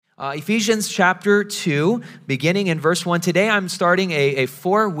Ephesians chapter 2, beginning in verse 1. Today I'm starting a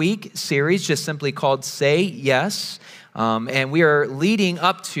 4-week series just simply called Say Yes. And we are leading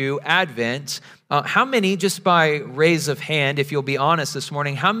up to Advent. How many, just by raise of hand, if you'll be honest this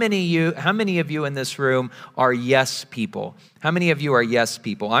morning, how many of you in this room are yes people? How many of you are yes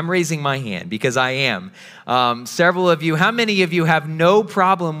people? I'm raising my hand because I am. Several of you, how many of you have no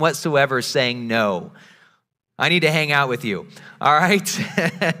problem whatsoever saying no? I need to hang out with you, all right?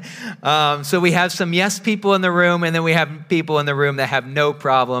 So we have some yes people in the room, and then we have people in the room that have no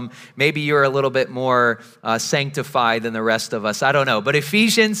problem. Maybe you're a little bit more sanctified than the rest of us. I don't know. But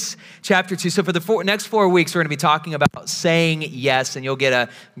Ephesians chapter 2. So for the next 4 weeks, we're going to be talking about saying yes, and you'll get a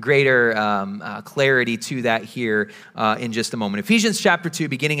greater clarity to that here in just a moment. Ephesians chapter 2,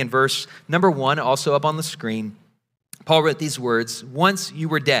 beginning in verse number 1, also up on the screen. Paul wrote these words, "Once you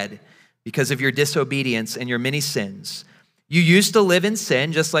were dead because of your disobedience and your many sins. You used to live in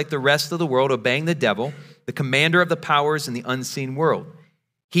sin just like the rest of the world, obeying the devil, the commander of the powers in the unseen world.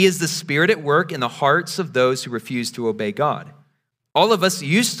 He is the spirit at work in the hearts of those who refuse to obey God. All of us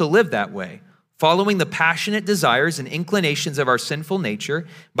used to live that way, following the passionate desires and inclinations of our sinful nature.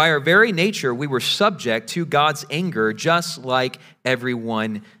 By our very nature, we were subject to God's anger just like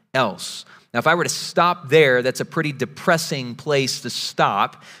everyone else." Now, if I were to stop there, that's a pretty depressing place to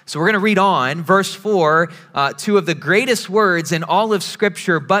stop. So we're going to read on. Verse 4, two of the greatest words in all of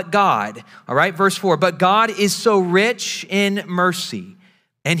Scripture, but God. All right, verse 4, "But God is so rich in mercy,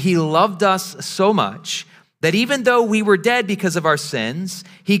 and He loved us so much that even though we were dead because of our sins,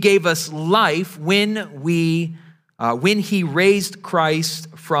 He gave us life when He raised Christ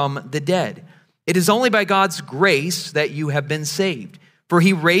from the dead. It is only by God's grace that you have been saved. For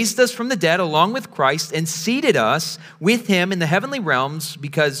He raised us from the dead along with Christ and seated us with Him in the heavenly realms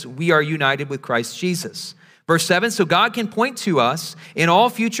because we are united with Christ Jesus." Verse 7, "So God can point to us in all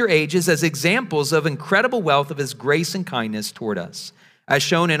future ages as examples of incredible wealth of His grace and kindness toward us, as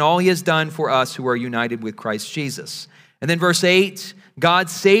shown in all He has done for us who are united with Christ Jesus." And then verse 8, "God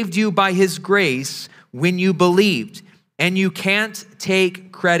saved you by His grace when you believed, and you can't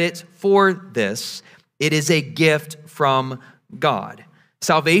take credit for this. It is a gift from God.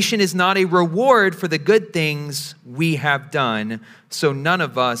 Salvation is not a reward for the good things we have done, so none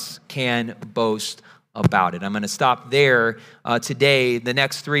of us can boast about it." I'm going to stop there today. The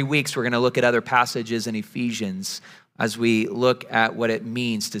next 3 weeks, we're going to look at other passages in Ephesians as we look at what it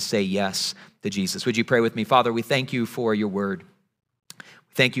means to say yes to Jesus. Would you pray with me? Father, we thank you for your word.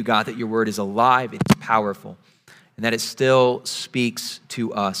 Thank you, God, that your word is alive, it's powerful, and that it still speaks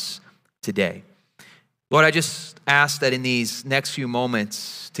to us today. Lord, I just ask that in these next few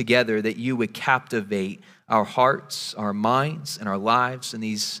moments together that you would captivate our hearts, our minds, and our lives in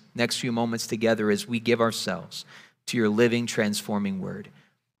these next few moments together as we give ourselves to your living, transforming word.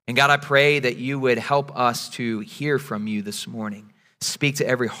 And God, I pray that you would help us to hear from you this morning. Speak to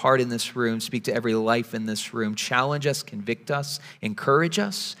every heart in this room, speak to every life in this room, challenge us, convict us, encourage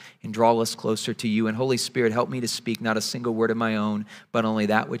us, and draw us closer to you. And Holy Spirit, help me to speak not a single word of my own, but only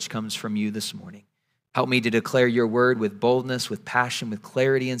that which comes from you this morning. Help me to declare your word with boldness, with passion, with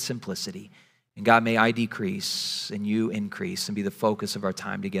clarity and simplicity. And God, may I decrease and you increase and be the focus of our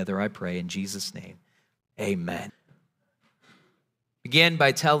time together, I pray in Jesus' name. Amen. Begin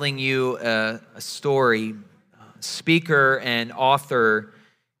by telling you a story. Speaker and author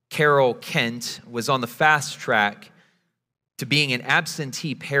Carol Kent was on the fast track to being an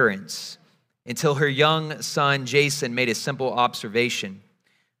absentee parent until her young son Jason made a simple observation.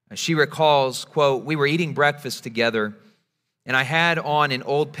 She recalls, quote, "We were eating breakfast together, and I had on an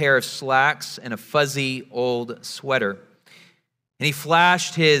old pair of slacks and a fuzzy old sweater. And he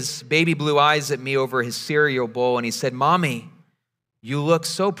flashed his baby blue eyes at me over his cereal bowl, and he said, 'Mommy, you look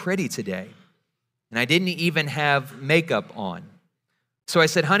so pretty today.' And I didn't even have makeup on. So I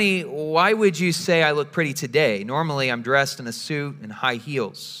said, 'Honey, why would you say I look pretty today? Normally I'm dressed in a suit and high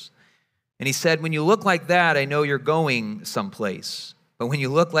heels.' And he said, 'When you look like that, I know you're going someplace. But when you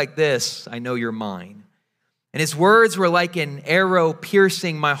look like this, I know you're mine.' And his words were like an arrow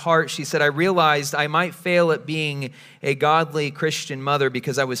piercing my heart." She said, "I realized I might fail at being a godly Christian mother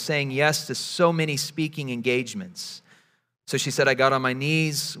because I was saying yes to so many speaking engagements. So she said, I got on my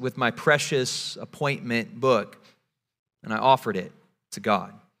knees with my precious appointment book and I offered it to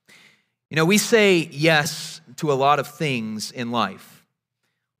God." You know, we say yes to a lot of things in life,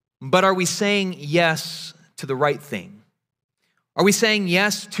 but are we saying yes to the right thing? Are we saying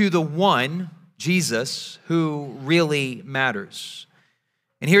yes to the one, Jesus, who really matters?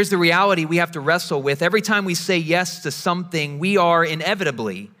 And here's the reality we have to wrestle with. Every time we say yes to something, we are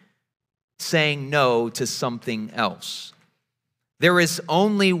inevitably saying no to something else. There is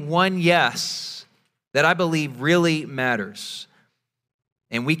only one yes that I believe really matters,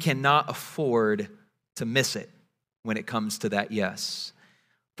 and we cannot afford to miss it when it comes to that yes.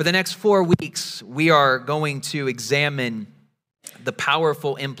 For the next 4 weeks, we are going to examine the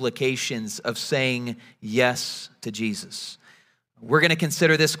powerful implications of saying yes to Jesus. We're going to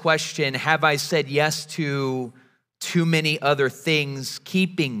consider this question: have I said yes to too many other things,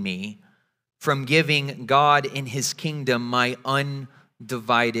 keeping me from giving God in his kingdom my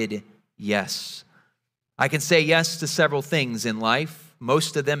undivided yes? I can say yes to several things in life.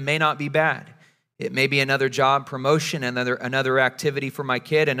 Most of them may not be bad. It may be another job promotion, another activity for my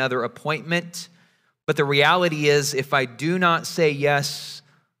kid, another appointment. But the reality is, if I do not say yes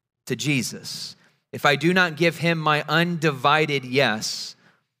to Jesus, if I do not give him my undivided yes,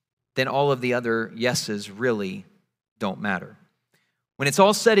 then all of the other yeses really don't matter. When it's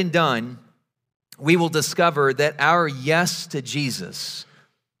all said and done, we will discover that our yes to Jesus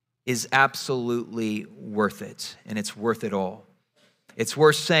is absolutely worth it, and it's worth it all. It's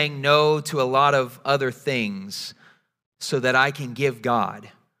worth saying no to a lot of other things so that I can give God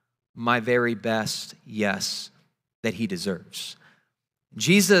my very best yes that he deserves.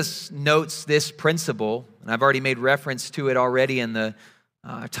 Jesus notes this principle, and I've already made reference to it already in the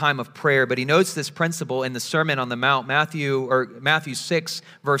time of prayer, but he notes this principle in the Sermon on the Mount, Matthew 6,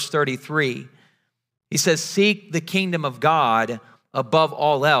 verse 33. He says, "Seek the kingdom of God above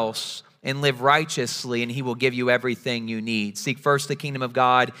all else and live righteously, and he will give you everything you need." Seek first the kingdom of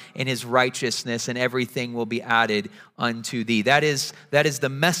God and his righteousness, and everything will be added unto thee. That is the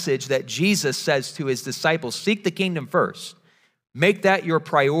message that Jesus says to his disciples. Seek the kingdom first. Make that your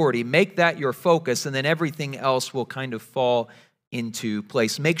priority. Make that your focus, and then everything else will kind of fall into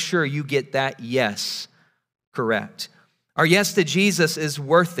place. Make sure you get that yes correct. Our yes to Jesus is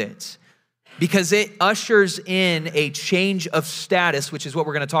worth it, because it ushers in a change of status, which is what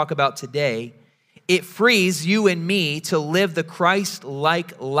we're going to talk about today. It frees you and me to live the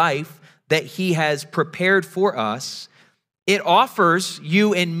Christ-like life that he has prepared for us. It offers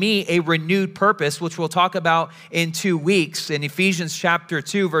you and me a renewed purpose, which we'll talk about in 2 weeks. In Ephesians chapter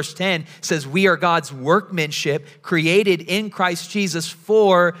 2, verse 10 says, we are God's workmanship, created in Christ Jesus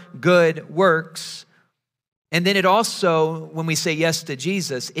for good works. And then it also, when we say yes to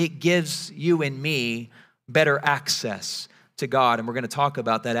Jesus, it gives you and me better access to God. And we're going to talk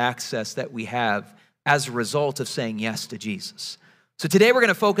about that access that we have as a result of saying yes to Jesus. So today we're going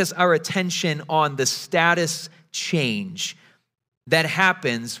to focus our attention on the status change that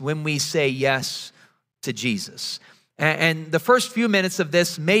happens when we say yes to Jesus. And the first few minutes of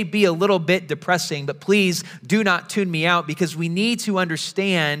this may be a little bit depressing, but please do not tune me out, because we need to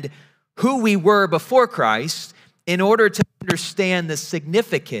understand who we were before Christ in order to understand the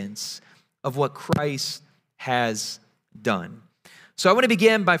significance of what Christ has done. So I want to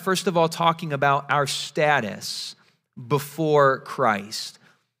begin by first of all talking about our status before Christ.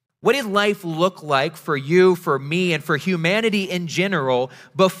 What did life look like for you, for me, and for humanity in general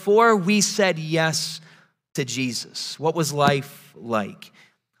before we said yes to Jesus? What was life like?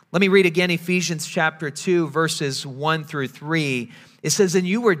 Let me read again Ephesians chapter 2, verses 1 through 3. It says, "And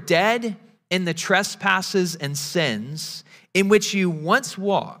you were dead in the trespasses and sins in which you once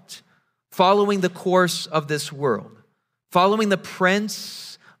walked, following the course of this world, following the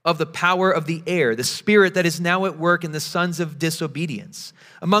prince of the power of the air, the spirit that is now at work in the sons of disobedience,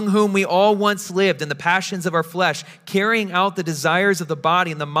 among whom we all once lived in the passions of our flesh, carrying out the desires of the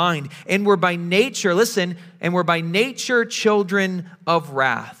body and the mind, and were by nature," listen, "and were by nature children of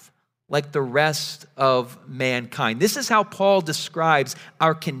wrath, like the rest of mankind." This is how Paul describes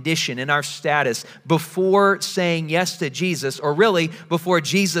our condition and our status before saying yes to Jesus, or really before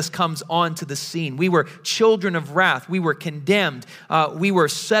Jesus comes onto the scene. We were children of wrath. We were condemned. We were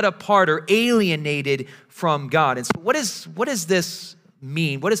set apart or alienated from God. And so what does this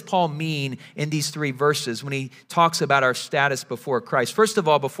mean? What does Paul mean in these 3 verses when he talks about our status before Christ? First of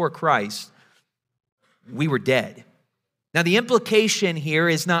all, before Christ, we were dead. Now, the implication here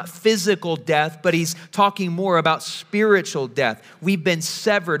is not physical death, but he's talking more about spiritual death. We've been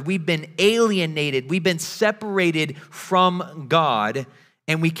severed, we've been alienated, we've been separated from God,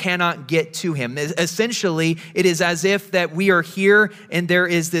 and we cannot get to him. Essentially, it is as if that we are here and there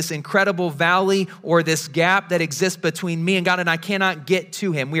is this incredible valley or this gap that exists between me and God, and I cannot get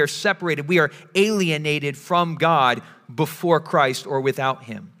to him. We are separated, we are alienated from God before Christ or without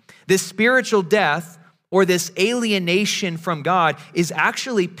him. This spiritual death, or this alienation from God, is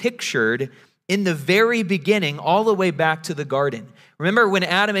actually pictured in the very beginning, all the way back to the garden. Remember when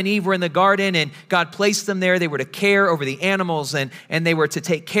Adam and Eve were in the garden and God placed them there, they were to care over the animals and they were to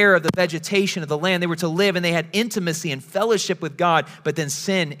take care of the vegetation of the land. They were to live and they had intimacy and fellowship with God, but then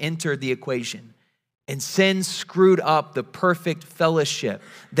sin entered the equation. And sin screwed up the perfect fellowship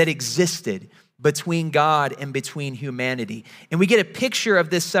that existed between God and between humanity. And we get a picture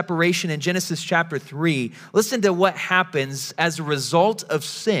of this separation in Genesis chapter 3. Listen to what happens as a result of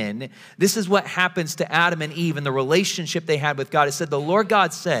sin. This is what happens to Adam and Eve and the relationship they had with God. It said, the Lord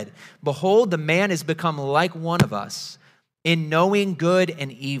God said, behold, the man has become like one of us in knowing good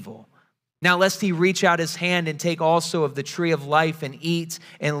and evil. Now, lest he reach out his hand and take also of the tree of life and eat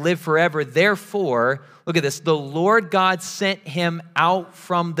and live forever. Therefore, look at this, the Lord God sent him out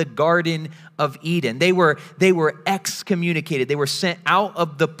from the Garden of Eden. They were excommunicated. They were sent out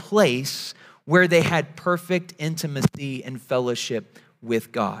of the place where they had perfect intimacy and fellowship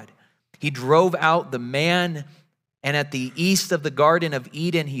with God. He drove out the man, and at the east of the Garden of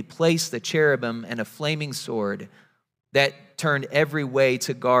Eden, he placed the cherubim and a flaming sword that turned every way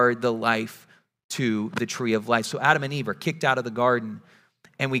to guard the life to the tree of life. So Adam and Eve are kicked out of the garden,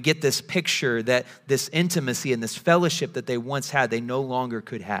 and we get this picture that this intimacy and this fellowship that they once had, they no longer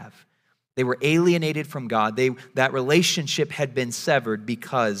could have. They were alienated from God. That relationship had been severed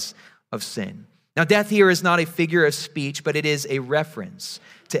because of sin. Now, death here is not a figure of speech, but it is a reference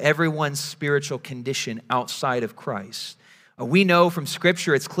to everyone's spiritual condition outside of Christ. We know from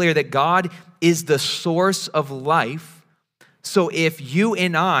Scripture, it's clear that God is the source of life. So if you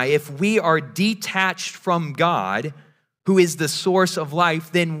and I, if we are detached from God, who is the source of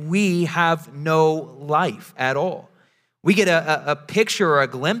life, then we have no life at all. We get a picture or a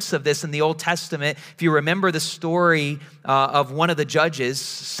glimpse of this in the Old Testament. If you remember the story of one of the judges,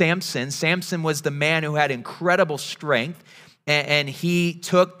 Samson. Samson was the man who had incredible strength, and he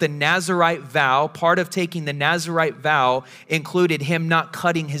took the Nazirite vow. Part of taking the Nazirite vow included him not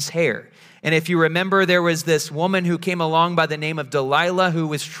cutting his hair. And if you remember, there was this woman who came along by the name of Delilah who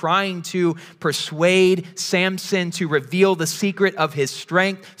was trying to persuade Samson to reveal the secret of his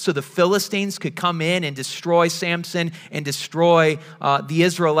strength so the Philistines could come in and destroy Samson and destroy the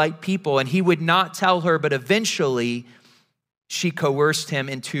Israelite people. And he would not tell her, but eventually she coerced him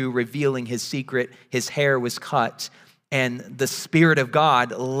into revealing his secret. His hair was cut, and the Spirit of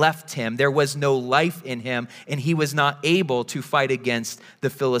God left him. There was no life in him, and he was not able to fight against the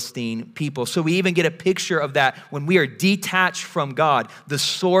Philistine people. So we even get a picture of that when we are detached from God, the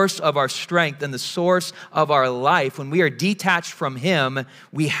source of our strength and the source of our life. When we are detached from him,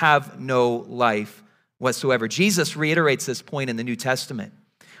 we have no life whatsoever. Jesus reiterates this point in the New Testament.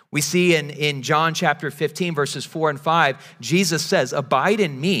 We see in John chapter 15, verses 4 and 5, Jesus says, abide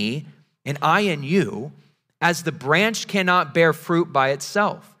in me, and I in you, as the branch cannot bear fruit by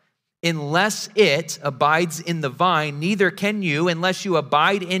itself. Unless it abides in the vine, neither can you unless you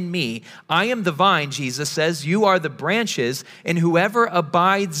abide in me. I am the vine, Jesus says, you are the branches, and whoever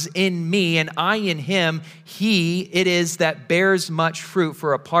abides in me and I in him, he it is that bears much fruit,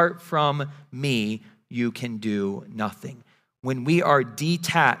 for apart from me, you can do nothing. When we are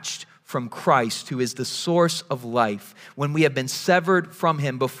detached from Christ, who is the source of life, when we have been severed from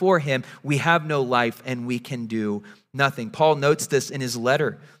him, before him, we have no life and we can do nothing. Paul notes this in his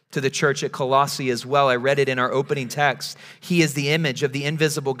letter to the church at Colossae as well. I read it in our opening text. He is the image of the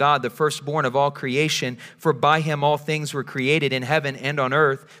invisible God, the firstborn of all creation. For by him all things were created in heaven and on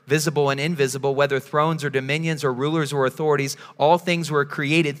earth, visible and invisible, whether thrones or dominions or rulers or authorities. All things were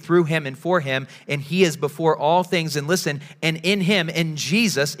created through him and for him, and he is before all things. And listen, and in him, in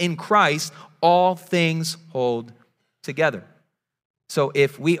Jesus, in Christ, all things hold together. So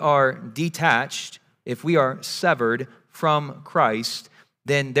if we are detached, if we are severed from Christ,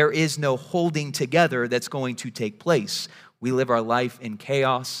 then there is no holding together that's going to take place. We live our life in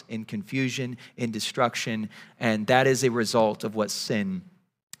chaos, in confusion, in destruction, and that is a result of what sin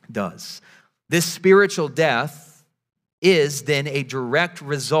does. This spiritual death is then a direct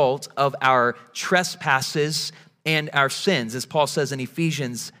result of our trespasses and our sins, as Paul says in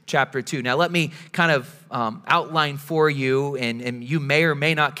Ephesians chapter 2. Now, let me kind of outline for you, and you may or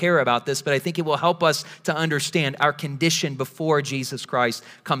may not care about this, but I think it will help us to understand our condition before Jesus Christ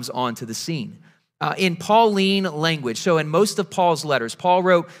comes onto the scene. In Pauline language, so in most of Paul's letters, Paul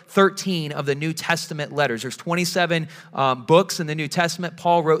wrote 13 of the New Testament letters. There's 27 books in the New Testament.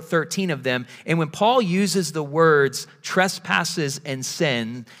 Paul wrote 13 of them. And when Paul uses the words trespasses and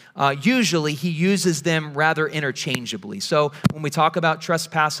sin, usually he uses them rather interchangeably. So when we talk about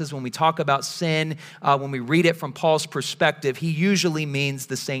trespasses, when we talk about sin, when we read it from Paul's perspective, he usually means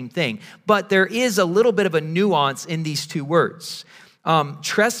the same thing. But there is a little bit of a nuance in these two words.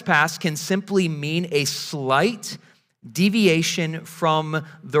 Trespass can simply mean a slight deviation from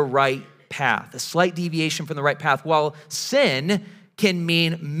the right path, a slight deviation from the right path, while sin can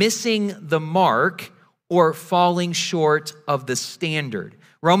mean missing the mark or falling short of the standard.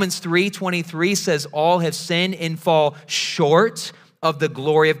 Romans 3:23 says all have sinned and fall short of the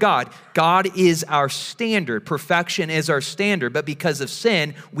glory of God. God is our standard. Perfection is our standard, but because of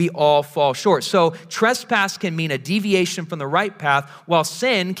sin, we all fall short. So trespass can mean a deviation from the right path, while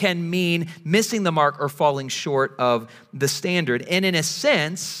sin can mean missing the mark or falling short of the standard. And in a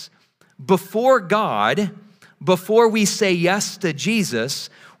sense, before God, before we say yes to Jesus,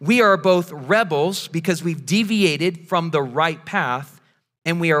 we are both rebels because we've deviated from the right path,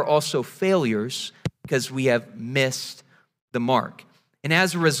 and we are also failures because we have missed the mark. And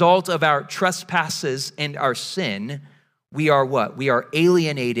as a result of our trespasses and our sin, we are what? We are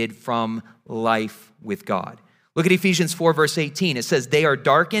alienated from life with God. Look at Ephesians 4, verse 18. It says, they are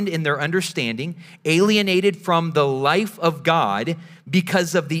darkened in their understanding, alienated from the life of God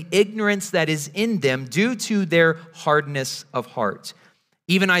because of the ignorance that is in them due to their hardness of heart.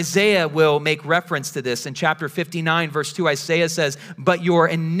 Even Isaiah will make reference to this. In chapter 59, verse 2, Isaiah says, but your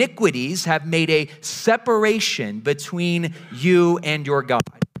iniquities have made a separation between you and your God,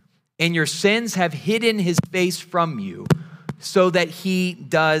 and your sins have hidden his face from you so that he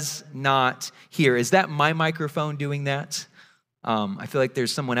does not hear. Is that my microphone doing that? I feel like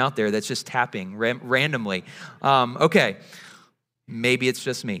there's someone out there that's just tapping randomly. Okay, maybe it's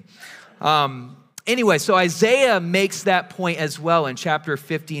just me. Anyway, so Isaiah makes that point as well in chapter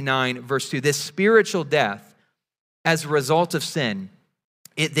 59, verse 2. This spiritual death, as a result of sin,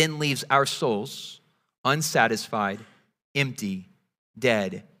 it then leaves our souls unsatisfied, empty,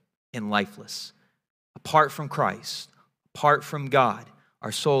 dead, and lifeless. Apart from Christ, apart from God,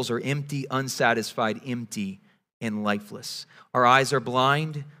 our souls are empty, unsatisfied, empty, and lifeless. Our eyes are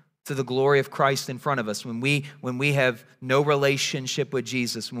blind to the glory of Christ in front of us. When we have no relationship with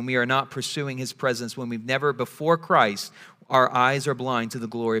Jesus, when we are not pursuing his presence, when we've never before Christ, our eyes are blind to the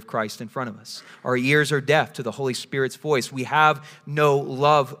glory of Christ in front of us. Our ears are deaf to the Holy Spirit's voice. We have no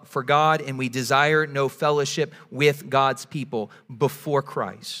love for God, and we desire no fellowship with God's people before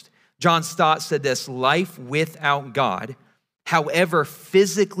Christ. John Stott said this, life without God, however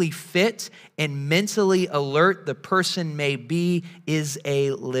physically fit and mentally alert the person may be, is a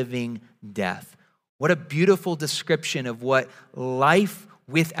living death. What a beautiful description of what life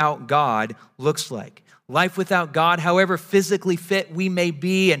without God looks like. Life without God, however physically fit we may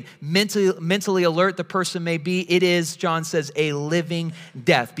be and mentally alert the person may be, it is, John says, a living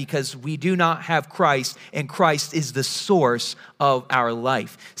death because we do not have Christ, and Christ is the source of our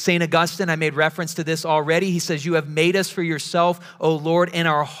life. St. Augustine, I made reference to this already. He says, you have made us for yourself, O Lord, and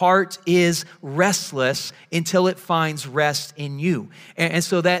our heart is restless until it finds rest in you. And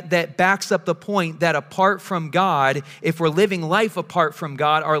so that backs up the point that apart from God, if we're living life apart from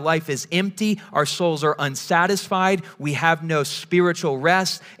God, our life is empty, our souls are unsatisfied, we have no spiritual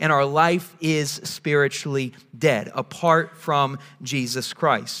rest, and our life is spiritually dead apart from Jesus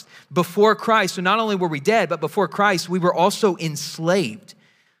Christ. Before Christ, so not only were we dead, but before Christ, we were also enslaved.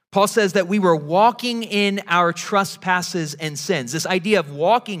 Paul says that we were walking in our trespasses and sins. This idea of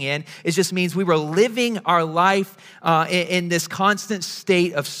walking in, it just means we were living our life in this constant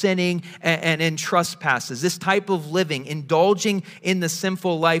state of sinning and in trespasses. This type of living, indulging in the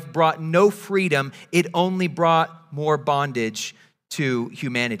sinful life, brought no freedom. It only brought more bondage to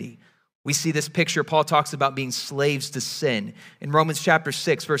humanity. We see this picture. Paul talks about being slaves to sin. In Romans chapter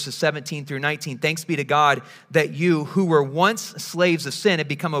 6, verses 17 through 19, thanks be to God that you who were once slaves of sin have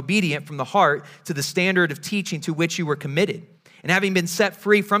become obedient from the heart to the standard of teaching to which you were committed. And having been set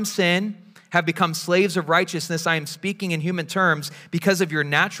free from sin, have become slaves of righteousness. I am speaking in human terms because of your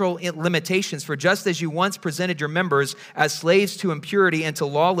natural limitations. For just as you once presented your members as slaves to impurity and to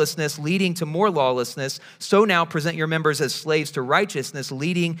lawlessness, leading to more lawlessness, so now present your members as slaves to righteousness,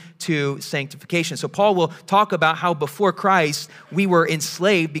 leading to sanctification. So Paul will talk about how before Christ, we were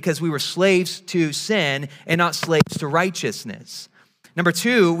enslaved because we were slaves to sin and not slaves to righteousness. Number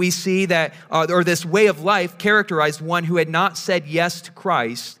two, we see that, this way of life characterized one who had not said yes to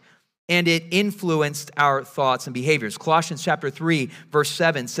Christ, and it influenced our thoughts and behaviors. Colossians chapter 3, verse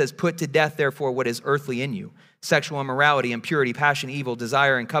 7 says, put to death, therefore, what is earthly in you, sexual immorality, impurity, passion, evil,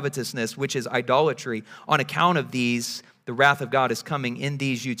 desire, and covetousness, which is idolatry. On account of these, the wrath of God is coming. In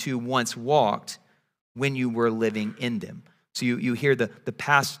these you too once walked when you were living in them. So you hear the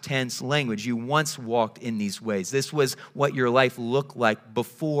past tense language. You once walked in these ways. This was what your life looked like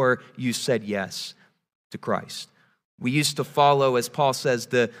before you said yes to Christ. We used to follow, as Paul says,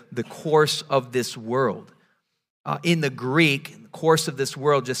 the course of this world. In the Greek, the course of this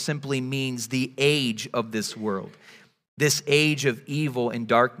world just simply means the age of this world, this age of evil and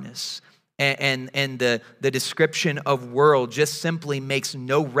darkness. And the description of world just simply makes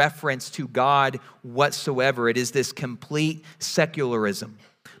no reference to God whatsoever. It is this complete secularism.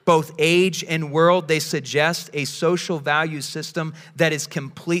 Both age and world, they suggest a social value system that is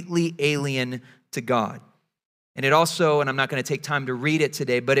completely alien to God. And it also, and I'm not going to take time to read it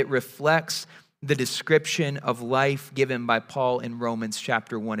today, but it reflects the description of life given by Paul in Romans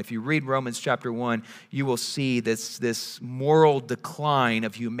chapter 1. If you read Romans chapter 1, you will see this moral decline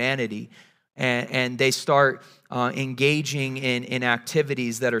of humanity. And they start engaging in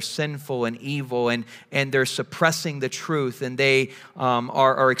activities that are sinful and evil, and they're suppressing the truth, and they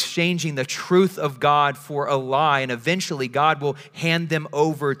are exchanging the truth of God for a lie, and eventually God will hand them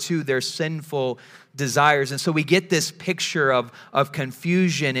over to their sinful desires. And so we get this picture of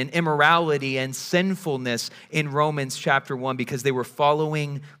confusion and immorality and sinfulness in Romans chapter 1 because they were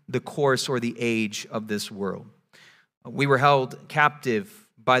following the course or the age of this world. We were held captive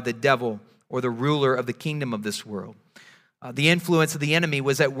by the devil, or the ruler of the kingdom of this world. The influence of the enemy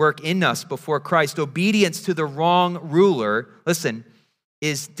was at work in us before Christ. Obedience to the wrong ruler, listen,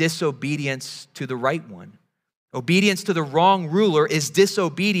 is disobedience to the right one. Obedience to the wrong ruler is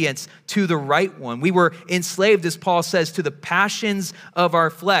disobedience to the right one. We were enslaved, as Paul says, to the passions of our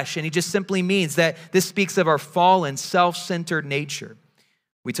flesh. And he just simply means that this speaks of our fallen, self-centered nature.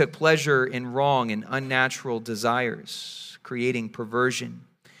 We took pleasure in wrong and unnatural desires, creating perversion.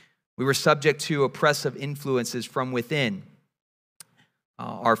 We were subject to oppressive influences from within,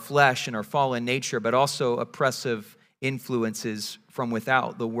 our flesh and our fallen nature, but also oppressive influences from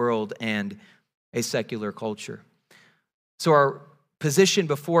without, the world and a secular culture. So our position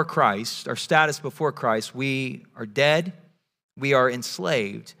before Christ, our status before Christ, we are dead, we are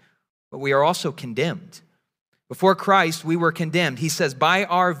enslaved, but we are also condemned. Before Christ, we were condemned. He says, by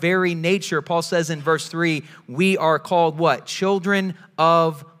our very nature, Paul says in verse 3, we are called what? Children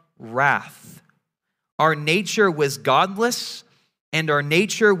of wrath. Our nature was godless, and our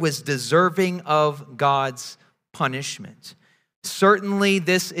nature was deserving of God's punishment. Certainly,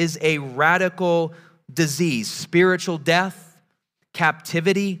 this is a radical disease, spiritual death,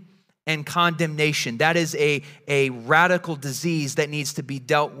 captivity, and condemnation. That is a radical disease that needs to be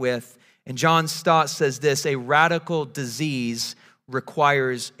dealt with. And John Stott says this, a radical disease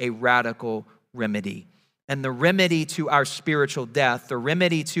requires a radical remedy. And the remedy to our spiritual death, the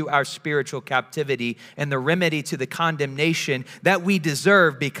remedy to our spiritual captivity, and the remedy to the condemnation that we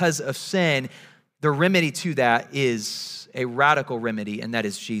deserve because of sin, the remedy to that is a radical remedy, and that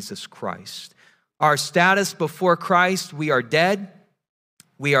is Jesus Christ. Our status before Christ, we are dead,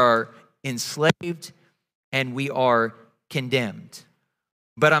 we are enslaved, and we are condemned.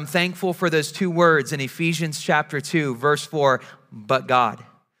 But I'm thankful for those two words in Ephesians chapter 2, verse 4, but God.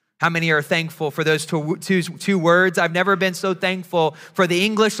 How many are thankful for those two words? I've never been so thankful for the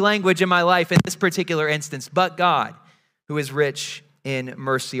English language in my life in this particular instance. But God, who is rich in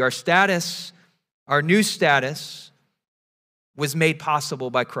mercy. Our status, our new status, was made possible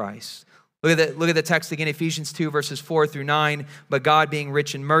by Christ. Look at the text again, Ephesians 2, verses 4 through 9. But God, being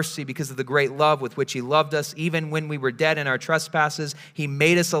rich in mercy, because of the great love with which he loved us, even when we were dead in our trespasses, he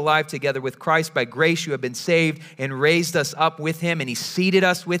made us alive together with Christ. By grace you have been saved, and raised us up with him, and he seated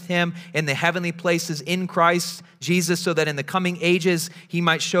us with him in the heavenly places in Christ Jesus, so that in the coming ages he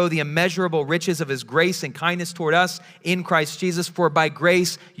might show the immeasurable riches of his grace and kindness toward us in Christ Jesus. For by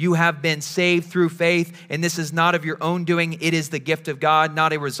grace you have been saved through faith, and this is not of your own doing, it is the gift of God,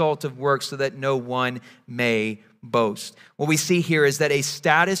 not a result of works, so that no one may boast. What we see here is that a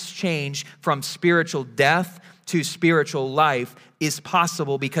status change from spiritual death to spiritual life is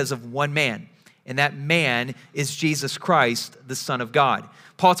possible because of one man, and that man is Jesus Christ, the Son of God.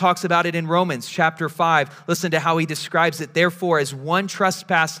 Paul talks about it in Romans chapter 5. Listen to how he describes it. Therefore, as one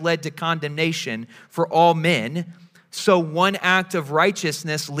trespass led to condemnation for all men, so one act of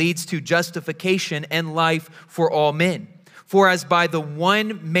righteousness leads to justification and life for all men. For as by the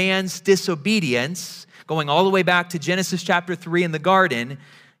one man's disobedience, going all the way back to Genesis chapter 3 in the garden,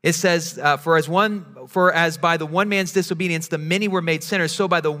 it says, for as by the one man's disobedience, the many were made sinners, so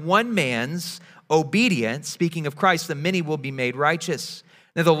by the one man's obedience, speaking of Christ, the many will be made righteous.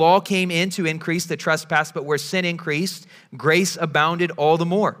 Now the law came in to increase the trespass, but where sin increased, grace abounded all the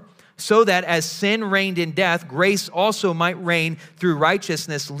more. So that as sin reigned in death, grace also might reign through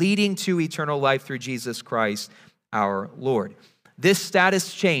righteousness, leading to eternal life through Jesus Christ our Lord. This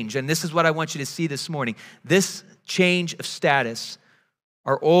status change, and this is what I want you to see this morning, this change of status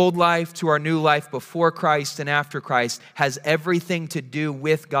Our old life to our new life before Christ and after Christ has everything to do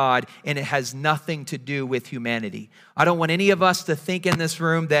with God, and it has nothing to do with humanity. I don't want any of us to think in this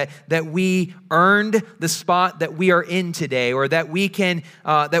room that we earned the spot that we are in today, or that we can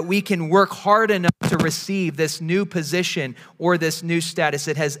work hard enough to receive this new position or this new status.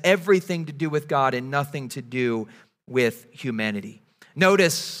 It has everything to do with God and nothing to do with humanity.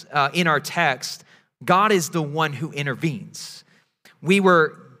 Notice in our text, God is the one who intervenes. We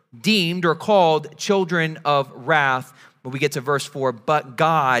were deemed or called children of wrath, but we get to verse 4, but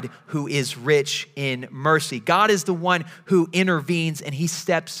God who is rich in mercy. God is the one who intervenes, and he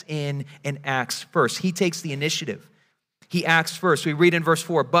steps in and acts first. He takes the initiative. He acts first. We read in verse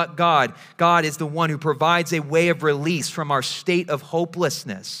 4, but God is the one who provides a way of release from our state of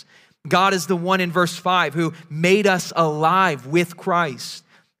hopelessness. God is the one in verse 5 who made us alive with Christ.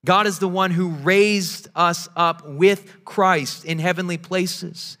 God is the one who raised us up with Christ in heavenly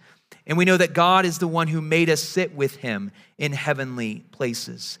places. And we know that God is the one who made us sit with him in heavenly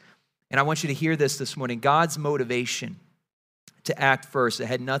places. And I want you to hear this morning. God's motivation to act first, it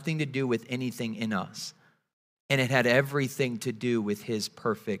had nothing to do with anything in us. And it had everything to do with his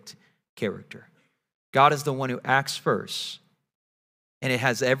perfect character. God is the one who acts first. And it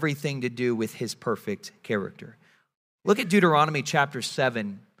has everything to do with his perfect character. Look at Deuteronomy chapter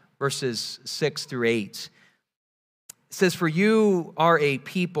 7. Verses 6 through 8. It says, for you are a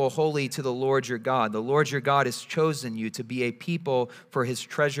people holy to the Lord your God. The Lord your God has chosen you to be a people for his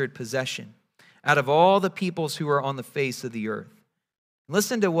treasured possession out of all the peoples who are on the face of the earth.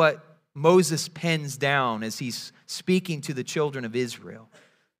 Listen to what Moses pens down as he's speaking to the children of Israel.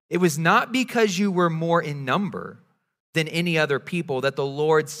 It was not because you were more in number than any other people that the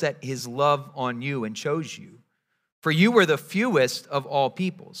Lord set his love on you and chose you. For you were the fewest of all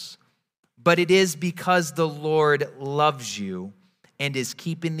peoples, but it is because the Lord loves you and is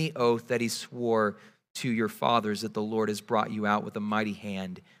keeping the oath that he swore to your fathers that the Lord has brought you out with a mighty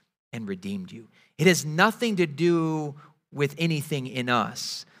hand and redeemed you. It has nothing to do with anything in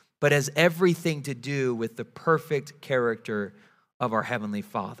us, but has everything to do with the perfect character of our Heavenly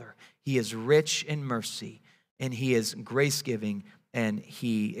Father. He is rich in mercy, and he is grace-giving, and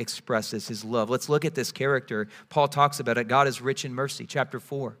he expresses his love. Let's look at this character. Paul talks about it. God is rich in mercy, chapter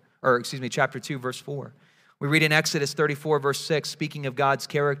 2, verse 4. We read in Exodus 34, verse 6, speaking of God's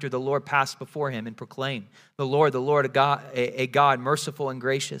character, the Lord passed before him and proclaimed, the Lord, a God merciful and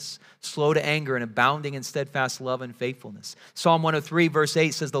gracious, slow to anger and abounding in steadfast love and faithfulness. Psalm 103, verse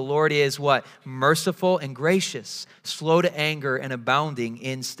 8 says, the Lord is what? Merciful and gracious, slow to anger and abounding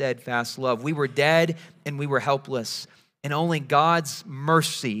in steadfast love. We were dead and we were helpless, and only God's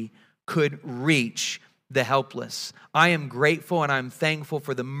mercy could reach the helpless. I am grateful and I'm thankful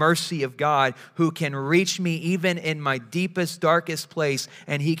for the mercy of God who can reach me even in my deepest, darkest place,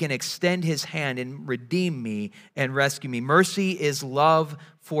 and he can extend his hand and redeem me and rescue me. Mercy is love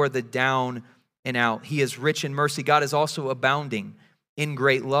for the down and out. He is rich in mercy. God is also abounding in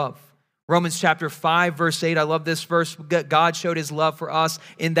great love. Romans chapter 5, verse 8, I love this verse. God showed his love for us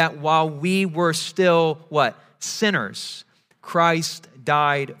in that while we were still, what? Sinners, Christ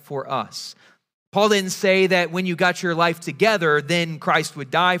died for us. Paul didn't say that when you got your life together, then Christ would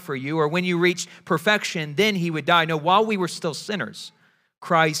die for you, or when you reached perfection, then he would die. No, while we were still sinners,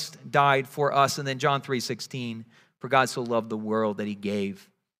 Christ died for us. And then John 3:16, for God so loved the world that he gave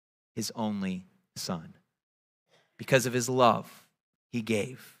his only son. Because of his love, he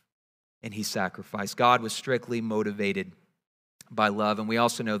gave and he sacrificed. God was strictly motivated by love, and we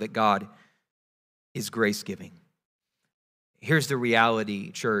also know that God is grace-giving. Here's the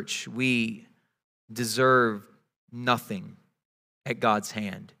reality, church. We deserve nothing at God's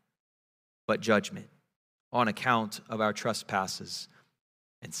hand but judgment on account of our trespasses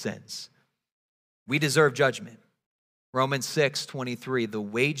and sins. We deserve judgment. Romans 6:23, the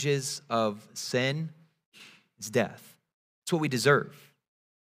wages of sin is death. It's what we deserve.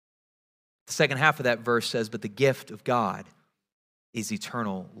 The second half of that verse says, but the gift of God is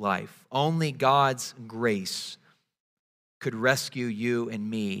eternal life. Only God's grace could rescue you and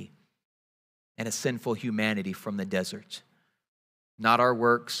me and a sinful humanity from the desert. Not our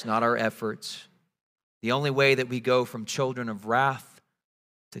works, not our efforts. The only way that we go from children of wrath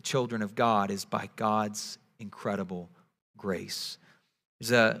to children of God is by God's incredible grace.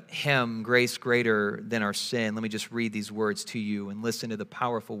 There's a hymn, Grace Greater Than Our Sin. Let me just read these words to you and listen to the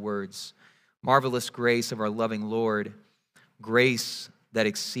powerful words. Marvelous grace of our loving Lord, grace that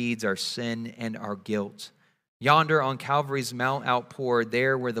exceeds our sin and our guilt. Yonder on Calvary's mount outpoured,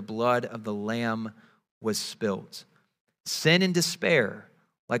 there where the blood of the Lamb was spilt. Sin and despair,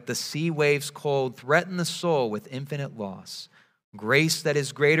 like the sea waves cold, threaten the soul with infinite loss. Grace that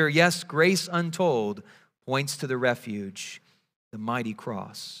is greater, yes, grace untold, points to the refuge, the mighty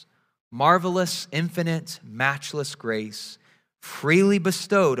cross. Marvelous, infinite, matchless grace, freely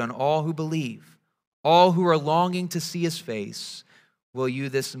bestowed on all who believe, all who are longing to see his face. Will you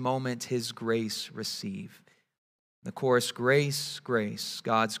this moment his grace receive? The chorus, grace, grace,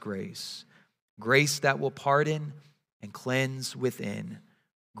 God's grace. Grace that will pardon and cleanse within.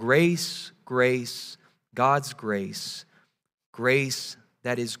 Grace, grace, God's grace. Grace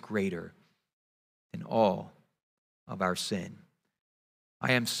that is greater than all of our sin.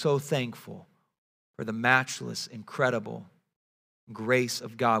 I am so thankful for the matchless, incredible grace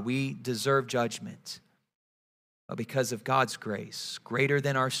of God. We deserve judgment, but because of God's grace, greater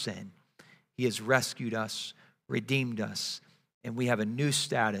than our sin, he has rescued us, redeemed us, and we have a new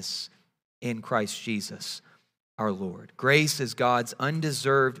status in Christ Jesus, our Lord. Grace is God's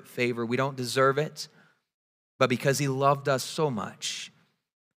undeserved favor. We don't deserve it, but because he loved us so much,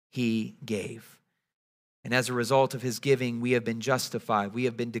 he gave. And as a result of his giving, we have been justified. We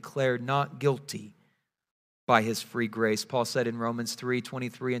have been declared not guilty by his free grace. Paul said in Romans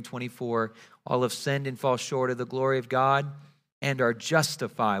 3:23 and 24, all have sinned and fall short of the glory of God and are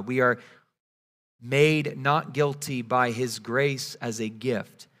justified. We are made not guilty by his grace as a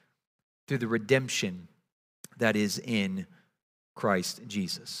gift through the redemption that is in Christ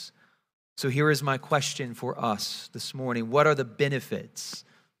Jesus. So here is my question for us this morning. What are the benefits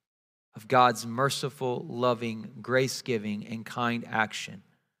of God's merciful, loving, grace-giving, and kind action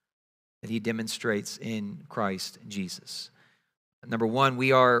that he demonstrates in Christ Jesus? Number one,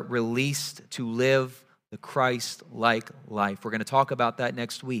 we are released to live the Christ-like life. We're going to talk about that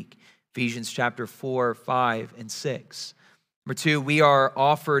next week, Ephesians chapter 4, 5, and 6. Number two, we are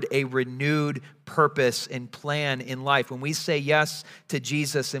offered a renewed purpose and plan in life. When we say yes to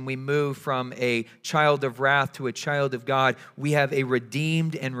Jesus and we move from a child of wrath to a child of God, we have a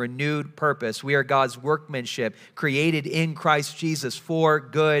redeemed and renewed purpose. We are God's workmanship, created in Christ Jesus for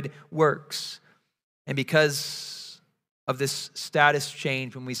good works. And because of this status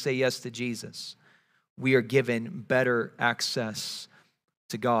change, when we say yes to Jesus, we are given better access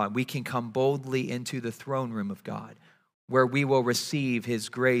to God. We can come boldly into the throne room of God, where we will receive his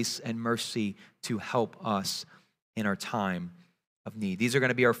grace and mercy to help us in our time of need. These are going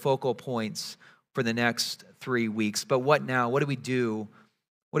to be our focal points for the next 3 weeks. But what now? What do we do?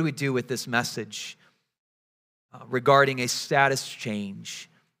 What do we do with this message regarding a status change?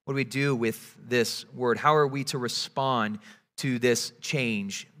 What do we do with this word? How are we to respond to this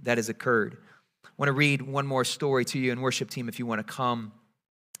change that has occurred? I want to read one more story to you, and worship team, if you want to come.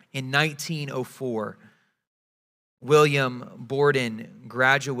 In 1904, William Borden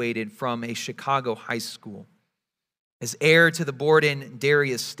graduated from a Chicago high school. As heir to the Borden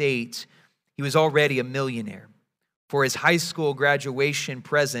dairy estate, he was already a millionaire. For his high school graduation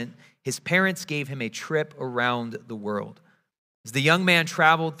present, his parents gave him a trip around the world. As the young man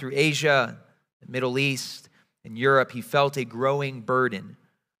traveled through Asia, the Middle East, and Europe, he felt a growing burden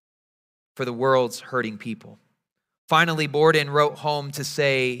for the world's hurting people. Finally, Borden wrote home to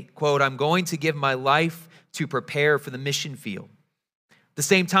say, quote, I'm going to give my life to prepare for the mission field. At the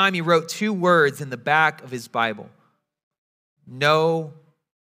same time, he wrote 2 words in the back of his Bible: no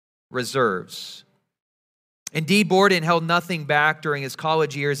reserves. Indeed, Borden held nothing back during his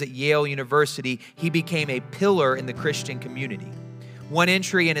college years at Yale University. He became a pillar in the Christian community. One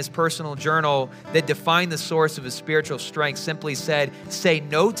entry in his personal journal that defined the source of his spiritual strength simply said, say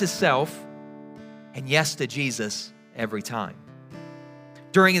no to self and yes to Jesus every time.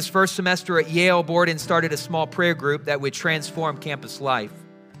 During his first semester at Yale, Borden started a small prayer group that would transform campus life.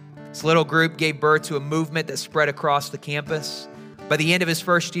 This little group gave birth to a movement that spread across the campus. By the end of his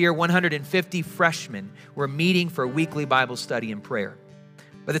first year, 150 freshmen were meeting for weekly Bible study and prayer.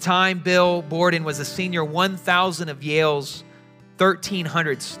 By the time Bill Borden was a senior, 1,000 of Yale's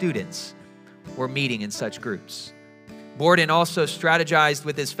 1,300 students were meeting in such groups. Borden also strategized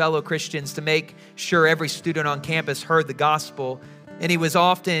with his fellow Christians to make sure every student on campus heard the gospel, and he was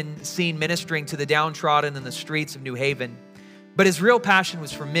often seen ministering to the downtrodden in the streets of New Haven. But his real passion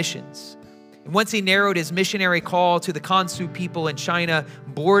was for missions. And once he narrowed his missionary call to the Kansu people in China,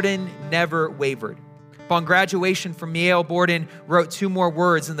 Borden never wavered. Upon graduation from Yale, Borden wrote 2 more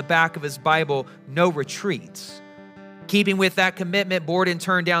words in the back of his Bible: no retreats. Keeping with that commitment, Borden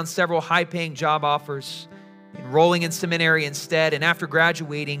turned down several high-paying job offers, enrolling in seminary instead, and after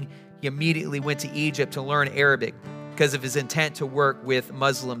graduating, he immediately went to Egypt to learn Arabic because of his intent to work with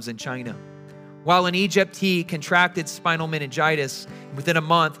Muslims in China. While in Egypt, he contracted spinal meningitis. Within a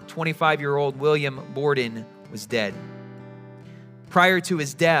month, 25-year-old William Borden was dead. Prior to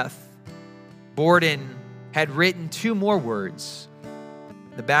his death, Borden had written 2 more words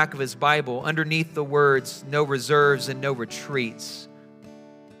in the back of his Bible underneath the words, no reserves and no retreats.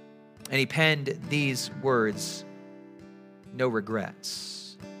 And he penned these words, no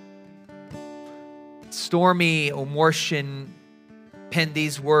regrets. Stormy O'Mortian penned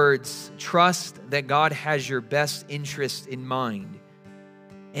these words, trust that God has your best interest in mind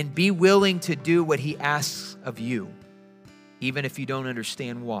and be willing to do what he asks of you, even if you don't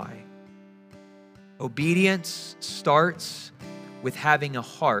understand why. Obedience starts with having a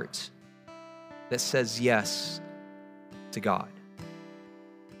heart that says yes to God.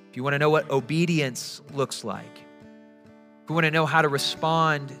 If you want to know what obedience looks like, if you want to know how to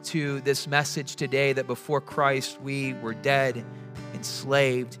respond to this message today that before Christ we were dead,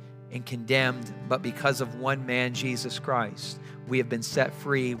 enslaved, and condemned, but because of one man, Jesus Christ, we have been set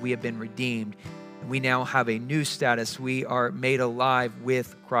free, we have been redeemed, and we now have a new status. We are made alive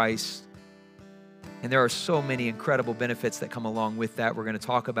with Christ. And there are so many incredible benefits that come along with that we're going to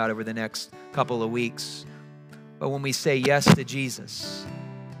talk about over the next couple of weeks. But when we say yes to Jesus,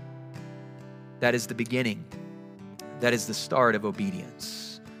 that is the beginning. That is the start of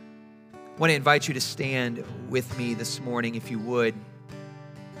obedience. I want to invite you to stand with me this morning, if you would.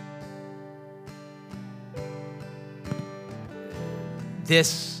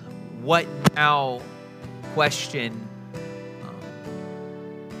 This what now question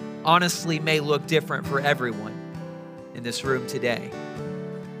honestly may look different for everyone in this room today.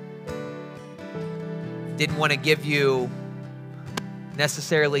 Didn't want to give you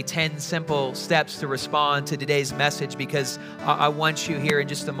necessarily 10 simple steps to respond to today's message, because I want you here in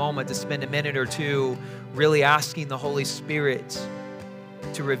just a moment to spend a minute or two really asking the Holy Spirit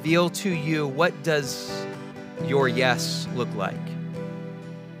to reveal to you, what does your yes look like?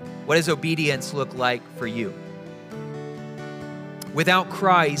 What does obedience look like for you? Without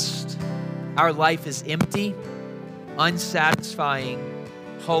Christ, our life is empty, unsatisfying,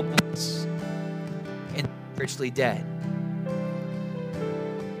 hopeless, and spiritually dead.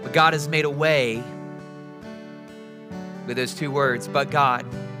 But God has made a way with those 2 words, but God.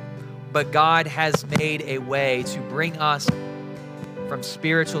 But God has made a way to bring us from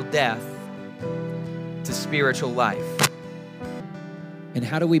spiritual death to spiritual life. And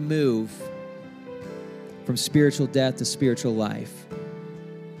how do we move from spiritual death to spiritual life?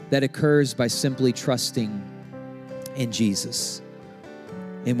 That occurs by simply trusting in Jesus,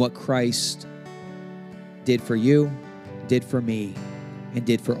 in what Christ did for you, did for me, and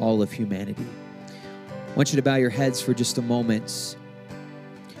did for all of humanity. I want you to bow your heads for just a moment.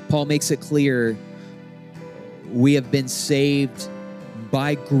 Paul makes it clear we have been saved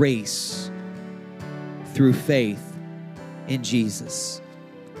by grace through faith in Jesus.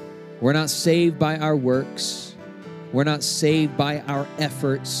 We're not saved by our works. We're not saved by our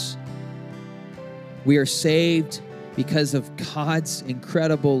efforts. We are saved because of God's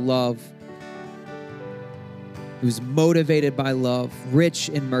incredible love, who's motivated by love, rich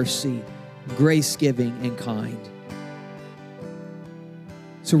in mercy, grace-giving, and kind.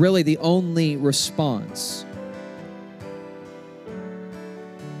 So really the only response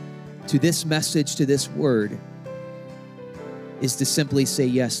to this message, to this word, is to simply say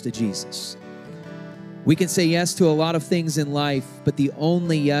yes to Jesus. We can say yes to a lot of things in life, but the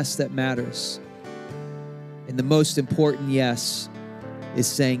only yes that matters, and the most important yes, is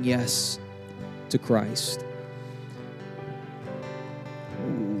saying yes to Christ.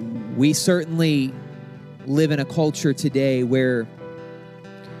 We certainly live in a culture today where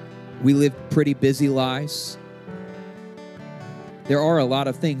we live pretty busy lives. There are a lot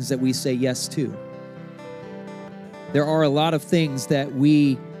of things that we say yes to. There are a lot of things that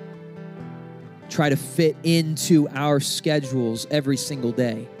we try to fit into our schedules every single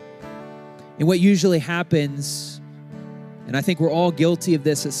day. And what usually happens, and I think we're all guilty of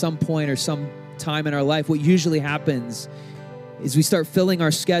this at some point or some time in our life, what usually happens is we start filling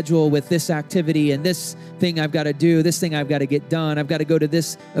our schedule with this activity and this thing I've got to do, this thing I've got to get done, I've got to go to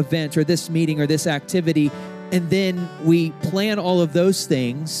this event or this meeting or this activity. And then we plan all of those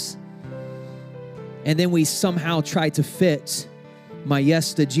things, and then we somehow try to fit my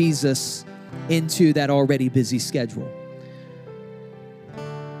yes to Jesus into that already busy schedule.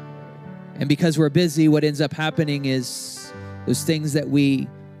 And because we're busy, what ends up happening is those things that we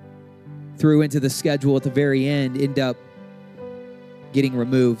threw into the schedule at the very end end up getting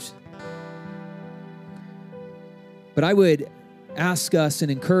removed. But I would ask us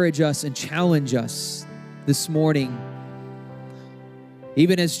and encourage us and challenge us this morning,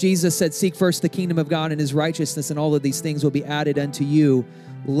 even as Jesus said, seek first the kingdom of God and his righteousness, and all of these things will be added unto you.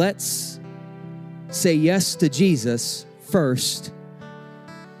 Let's say yes to Jesus first,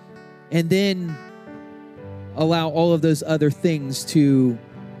 and then allow all of those other things to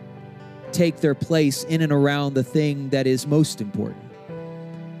take their place in and around the thing that is most important.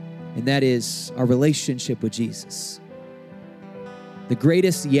 And that is our relationship with Jesus. The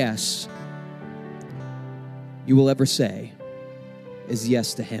greatest yes you will ever say is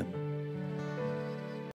yes to him.